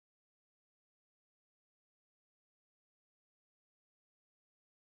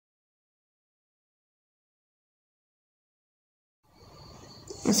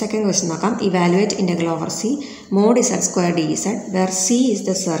Second question നോക്കാം. Evaluate integral over C mod z square dz where C is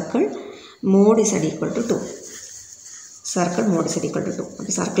the circle mod z equal to 2. Circle mod z equal to 2.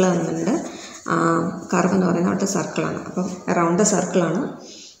 അപ്പോൾ circle തന്നിട്ടുണ്ട്. Curve എന്ന് പറയുന്നത് അവിടുത്തെ സർക്കിളാണ്. അപ്പം around the സർക്കിളാണ്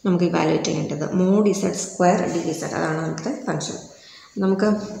നമുക്ക് evaluate ചെയ്യേണ്ടത്. mod z square dz അതാണ് നമുക്ക് ഫംഗ്ഷൻ. നമുക്ക്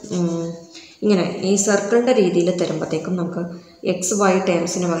ഇങ്ങനെ ഈ സർക്കിളിൻ്റെ രീതിയിൽ തരുമ്പോഴത്തേക്കും നമുക്ക് എക്സ് വൈ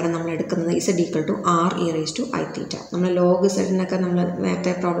ടേംസിന് പകരം നമ്മൾ എടുക്കുന്നത് z equal to r e raised to i theta. നമ്മൾ ലോഗ് സെഡിനൊക്കെ നമ്മൾ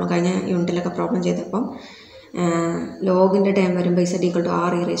നേരത്തെ പ്രോബ്ലം കഴിഞ്ഞ യൂണിറ്റിലൊക്കെ പ്രോബ്ലം ചെയ്തപ്പം ലോഗിൻ്റെ ടേം വരുമ്പോൾ z equal to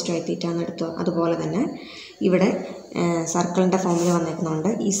r e raised to i theta എന്ന് എടുത്തു. അതുപോലെ തന്നെ ഇവിടെ സർക്കിളിൻ്റെ ഫോമിൽ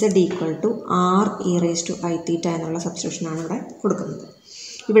വന്നേക്കുന്നതുകൊണ്ട് z equal to r e raised to i theta എന്നുള്ള സബ്സ്റ്റിറ്റ്യൂഷനാണ് ഇവിടെ കൊടുക്കുന്നത്.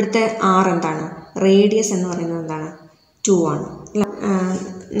 ഇവിടുത്തെ r എന്താണ്? റേഡിയസ് എന്ന് പറയുന്നത് എന്താണ്? 2 ആണ്.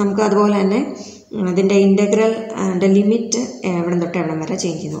 നമുക്ക് അതുപോലെ തന്നെ അതിൻ്റെ ഇൻ്റഗ്രൽ ലിമിറ്റ് എവിടെ തൊട്ട് എവിടെ വരെ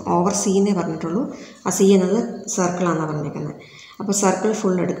ചേഞ്ച് ചെയ്യുന്നു. ഓവർ സി എന്നേ പറഞ്ഞിട്ടുള്ളൂ. ആ സി എന്നത് സർക്കിളാണെന്നാണ് പറഞ്ഞേക്കുന്നത്. അപ്പോൾ സർക്കിൾ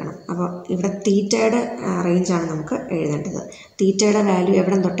ഫുൾ എടുക്കണം. അപ്പോൾ ഇവിടെ തീറ്റയുടെ റേഞ്ചാണ് നമുക്ക് എഴുതേണ്ടത്. തീറ്റയുടെ വാല്യൂ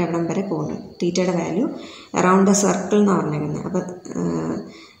എവിടെ തൊട്ട് എവിടം വരെ പോകുന്നു. തീറ്റയുടെ വാല്യൂ അറൗണ്ട് ദ സർക്കിൾ എന്നാണ് പറഞ്ഞേക്കുന്നത്. അപ്പോൾ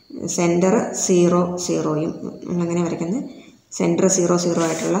സെൻറ്റർ 0 0യും നമ്മളങ്ങനെ വരയ്ക്കുന്നത്. സെൻറ്റർ 0 0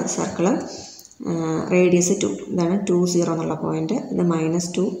 ആയിട്ടുള്ള സർക്കിള്, റേഡിയസ് 2, ഇതാണ് 2 0 എന്നുള്ള പോയിൻ്റ്. ഇത്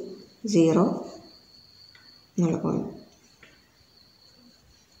 -2 0 എന്നുള്ള പോയിൻ്റ്,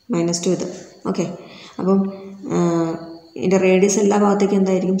 -2 ഇത്. ഓക്കെ, അപ്പം ഇതിൻ്റെ റേഡിയസ് എല്ലാ ഭാഗത്തേക്കും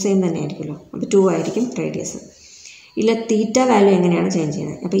എന്തായിരിക്കും? സെയിം തന്നെ ആയിരിക്കുമല്ലോ. അപ്പോൾ 2 ആയിരിക്കും റേഡിയസ്. ഇല്ല, തീറ്റ വാല്യൂ എങ്ങനെയാണ് ചേഞ്ച്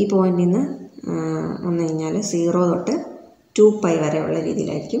ചെയ്യുന്നത്? അപ്പോൾ ഈ പോയിന്റിൽ നിന്ന് വന്നു കഴിഞ്ഞാൽ 0 തൊട്ട് 2π വരെയുള്ള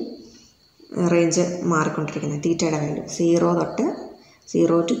രീതിയിലായിരിക്കും റേഞ്ച് മാറിക്കൊണ്ടിരിക്കുന്നത്. തീറ്റയുടെ വാല്യൂ 0 തൊട്ട്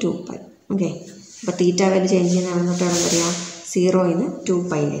 0 to 2π. ഓക്കെ, അപ്പോൾ തീറ്റ വാല്യൂ ചേഞ്ച് ചെയ്യുന്ന എവിടെ തൊട്ട് എവിടെ വരിക? 0 നിന്ന്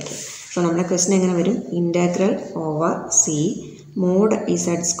 2πയിലേക്ക്. സോ നമ്മുടെ ക്വസ്റ്റൻ എങ്ങനെ വരും? Integral over C mode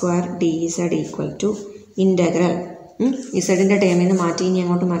z square dz equal to integral ഇസഡിൻ്റെ ടേമിൽ നിന്ന് മാറ്റി ഇനി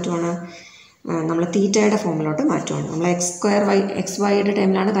അങ്ങോട്ട് മാറ്റുവാണ്, നമ്മൾ തീറ്റയുടെ ഫോമിലോട്ട് മാറ്റുവാണ്. നമ്മൾ എക്സ് വൈയുടെ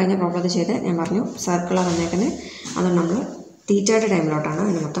ടൈമിലാണ് കഴിഞ്ഞ പ്രോബ്ലം ചെയ്ത് ഞാൻ പറഞ്ഞു സർക്കിളാണ് വന്നേക്കുന്നത്. അതുകൊണ്ട് നമ്മൾ തീറ്റയുടെ ടൈമിലോട്ടാണ്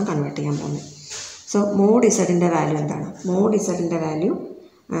അതിന് മൊത്തം കൺവേർട്ട് ചെയ്യാൻ പോകുന്നത്. സോ മോഡ് ഇസഡിൻ്റെ വാല്യൂ എന്താണ്? Mode ഇസഡിൻ്റെ value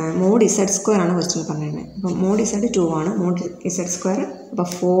mode z square ആണ് ക്വസ്റ്റ്യൻ പറഞ്ഞിരുന്നത്. അപ്പോൾ മോഡ് z 2 ആണ്. മോഡ് z സ്ക്വയർ അപ്പോൾ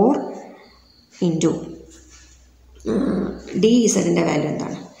 4 ഇൻറ്റു ഡി ഇസഡിൻ്റെ വാല്യൂ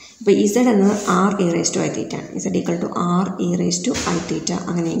എന്താണ്? ഇപ്പോൾ z എന്നത് r e raised to i theta ആണ്. z equal to r e raised to i theta.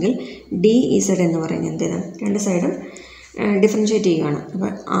 അങ്ങനെയെങ്കിൽ ഡി z എന്ന് പറയുന്നത് എന്താണ്? രണ്ട് സൈഡും ഡിഫറൻഷ്യേറ്റ് ചെയ്യുകയാണ്. അപ്പോൾ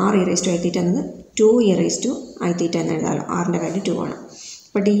r e raised to i theta എന്നത് 2 e raised to i theta എന്ന് എഴുതാമല്ലോ. ആറിൻ്റെ വാല്യൂ 2 ആണ്.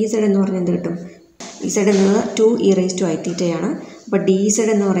 അപ്പോൾ ഡി z എന്ന് പറഞ്ഞാൽ എന്ത് കിട്ടും? z എന്നത് 2 e raised to i theta ആണ്. അപ്പോൾ ഡി z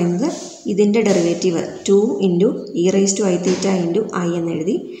എന്ന് പറയുന്നത് ഇതിൻ്റെ derivative 2 into e raised to i theta into i എന്ന്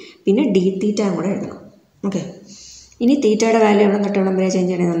എഴുതി പിന്നെ ഡി തീറ്റ കൂടെ എഴുതണം. ഓക്കെ, ഇനി തീറ്റയുടെ വാല്യൂ എവിടെ തൊട്ട് എവിടെ വരെ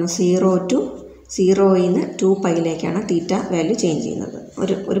ചേഞ്ച് ചെയ്യണമെന്ന്? 0 to 0യിൽ നിന്ന് 2πയിലേക്കാണ് തീറ്റ വാല്യൂ ചേഞ്ച് ചെയ്യുന്നത്.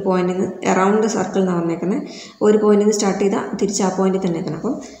 ഒരു പോയിന്റിൽ നിന്ന് അറൗണ്ട് സർക്കിൾ എന്ന് പറഞ്ഞേക്കുന്നത്. ഒരു പോയിന്റിൽ നിന്ന് സ്റ്റാർട്ട് ചെയ്താൽ തിരിച്ച് ആ പോയിന്റിൽ തന്നെ എത്തണം.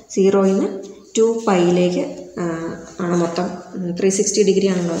 അപ്പം 0യിൽ നിന്ന് 2πയിലേക്ക് ആണ് മൊത്തം 360 ഡിഗ്രി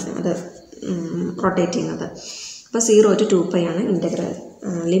ആണല്ലോ അത് റൊട്ടേറ്റ് ചെയ്യുന്നത്. അപ്പോൾ 0 to 2π ആണ് ഇൻ്റഗ്രൽ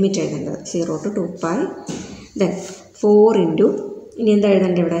ലിമിറ്റ് എഴുതേണ്ടത്. 0 to 2π. ദെൻ 4 ഇൻറ്റു ഇനി എന്താ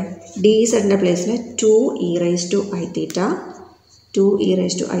എഴുതേണ്ടത് ഇവിടെ? ഡി സെഡിൻ്റെ പ്ലേസിൽ 2 e raised to i theta, 2 e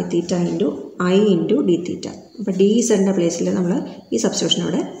raised to i theta into i into D തീറ്റ. അപ്പോൾ ഡി സെഡിൻ്റെ പ്ലേസിൽ നമ്മൾ ഈ സബ്സ്റ്റിറ്റ്യൂഷൻ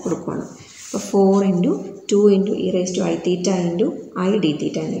ഇവിടെ കൊടുക്കുകയാണ്. അപ്പോൾ 4 into 2 into e raised to i theta into i D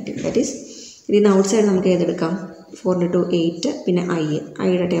തീറ്റ എന്ന് കിട്ടും. ദാറ്റ് ഈസ് ഇതിന് ഔട്ട് സൈഡ് നമുക്ക് ഏതെടുക്കാം? 4 into 8 പിന്നെ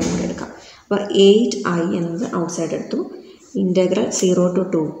ഐയുടെ ടേം കൂടെ എടുക്കാം. അപ്പോൾ 8i എന്നത് ഔട്ട് സൈഡ് എടുത്തു. Integral 0 to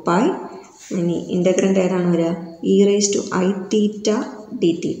 2π. ഇനി ഇൻ്റഗ്രൻ്റെ ഏതാണ് വരിക? e raised to i theta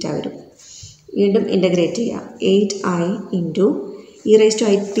d തീറ്റ വരും. വീണ്ടും ഇൻ്റഗ്രേറ്റ് ചെയ്യുക. 8i into e raised to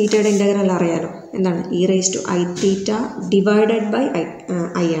i തീറ്റയുടെ ഇൻ്റഗ്രൽ അറിയാലോ എന്താണ്? e raised to i theta divided by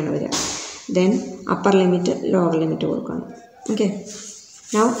i ആണ് വരിക. Then upper limit lower limit കൊടുക്കണം. ഓക്കെ,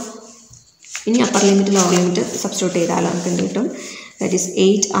 നൗ ഇനി upper limit lower limit substitute ചെയ്താൽ നമുക്ക് എന്ത് കിട്ടും? That is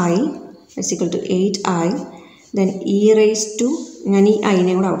 8i is equal to 8i. then e raised to ഞാൻ ഈ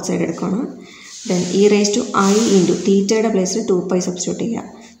ഐനെ കൂടെ ഔട്ട് സൈഡ് എടുക്കുകയാണ്. then e raised to i into തീറ്റയുടെ പ്ലേസിൽ 2π സബ്സ്റ്റിറ്റ്യൂട്ട് ചെയ്യുക.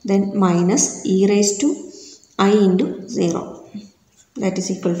 then minus e raised to i into 0 that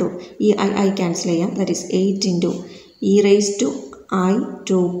is equal to ഈ I cancel ചെയ്യാം. That is 8 into e raised to i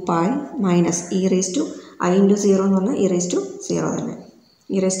 2π minus e raised to i into 0 എന്ന് പറഞ്ഞാൽ e raised to 0 തന്നെ.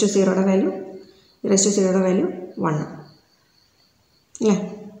 e raised to 0യുടെ value 1 അല്ലേ?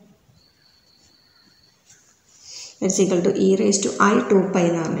 That's equal to e raised to i 2π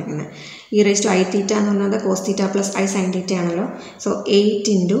എന്ന് പറഞ്ഞിരിക്കുന്നത്. e raised to i theta എന്ന് പറഞ്ഞത് cos theta plus i sin theta ആണല്ലോ. So 8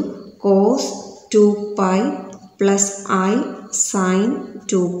 into cos 2π plus i sin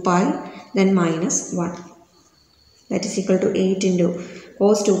 2π then minus 1. That is equal to 8 into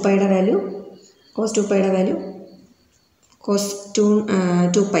cos 2πയുടെ value cos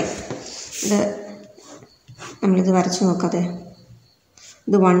 2π. ഇത് നമ്മളിത് വരച്ച് നോക്കാതെ,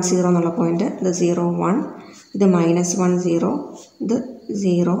 ഇത് 1 0 എന്നുള്ള പോയിന്റ്, ഇത് 0 1, ഇത് -1 0, ഇത്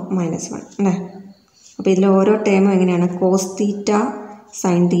 0 -1 അല്ലേ. അപ്പോൾ ഇതിൽ ഓരോ ടേമും എങ്ങനെയാണ് cos തീറ്റ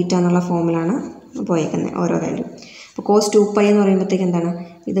sin തീറ്റ എന്നുള്ള ഫോമിലാണ് പോയേക്കുന്നത് ഓരോ വാല്യൂ. അപ്പോൾ cos 2π എന്ന് പറയുമ്പോഴത്തേക്ക് എന്താണ്,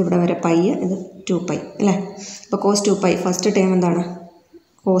 ഇത് ഇവിടെ വരെ പൈ, ഇത് 2π അല്ലേ. അപ്പോൾ cos 2π ഫസ്റ്റ് ടേം എന്താണ്,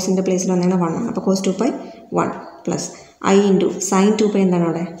 കോസിൻ്റെ പ്ലേസിൽ വന്നതാണ് 1 ആണ്. അപ്പോൾ cos 2π 1 plus i into sin 2π എന്താണ്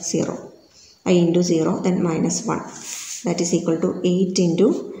അവിടെ 0, i into 0 then -1 that is equal to 8 into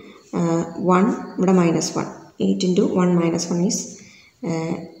 1, ഇവിടെ -1, 8 into 1 -1 is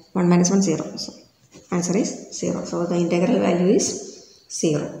 1 -1 0. So answer is 0. So the integral value is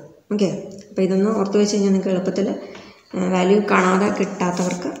 0. Okay. അപ്പോൾ ഇതൊന്ന് ഓർത്ത് വെച്ച് കഴിഞ്ഞാൽ നിങ്ങൾക്ക് എളുപ്പത്തിൽ വാല്യൂ കാണാതെ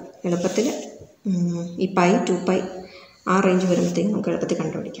കിട്ടാത്തവർക്ക് എളുപ്പത്തിൽ ഈ പൈ 2π ആ റേഞ്ച് വരുമ്പോഴത്തേക്കും നമുക്ക് എളുപ്പത്തിൽ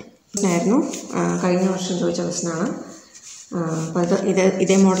കണ്ടുപിടിക്കാം. ഇതായിരുന്നു കഴിഞ്ഞ വർഷം ചോദിച്ച ക്വസ്റ്റനാണ്. അപ്പോൾ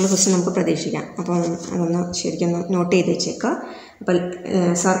ഇതേ മോഡൽ ക്വസ്റ്റൻ നമുക്ക് പ്രതീക്ഷിക്കാം. അപ്പോൾ അതൊന്ന് ശരിക്കും നോട്ട് ചെയ്ത് വെച്ചേക്കുക. അപ്പോൾ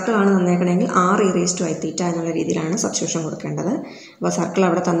സർക്കിളാണ് തന്നേക്കണമെങ്കിൽ r(e⁻θ) എന്നുള്ള രീതിയിലാണ് സബ്സ്റ്റിറ്റ്യൂഷൻ കൊടുക്കേണ്ടത്. അപ്പോൾ സർക്കിൾ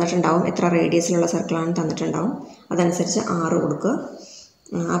അവിടെ തന്നിട്ടുണ്ടാവും, എത്ര റേഡിയസിലുള്ള സർക്കിളാണ് തന്നിട്ടുണ്ടാവും, അതനുസരിച്ച് r കൊടുക്കുക,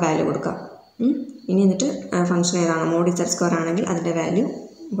 ആ വാല്യൂ കൊടുക്കുക. ഇനി എന്നിട്ട് ഫംഗ്ഷൻ ഏതാണ്, മോഡ് z² ആണെങ്കിൽ അതിൻ്റെ വാല്യൂ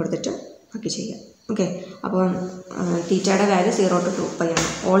കൊടുത്തിട്ട് ബാക്കി ചെയ്യുക. ഓക്കെ. അപ്പോൾ തീറ്റയുടെ വാല്യൂ 0 to 2π ആണ്.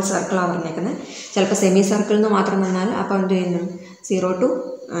 ഓൾ സർക്കിളാണ് പറഞ്ഞേക്കുന്നത്. ചിലപ്പോൾ സെമി സർക്കിളിൽ നിന്ന് മാത്രം വന്നാൽ അപ്പോൾ എന്ത് ചെയ്യുന്നു, 0 to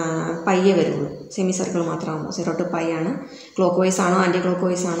π വരുള്ളൂ. സെമി സർക്കിൾ മാത്രമാകുമ്പോൾ 0 to π ആണ്. ക്ലോക്ക് വൈസ് ആണോ ആൻറ്റി ക്ലോക്ക്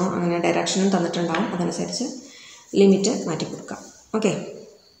വൈസ് ആണോ അങ്ങനെ ഡയറക്ഷനും തന്നിട്ടുണ്ടാവും, അതനുസരിച്ച് ലിമിറ്റ് മാറ്റി കൊടുക്കാം. ഓക്കെ.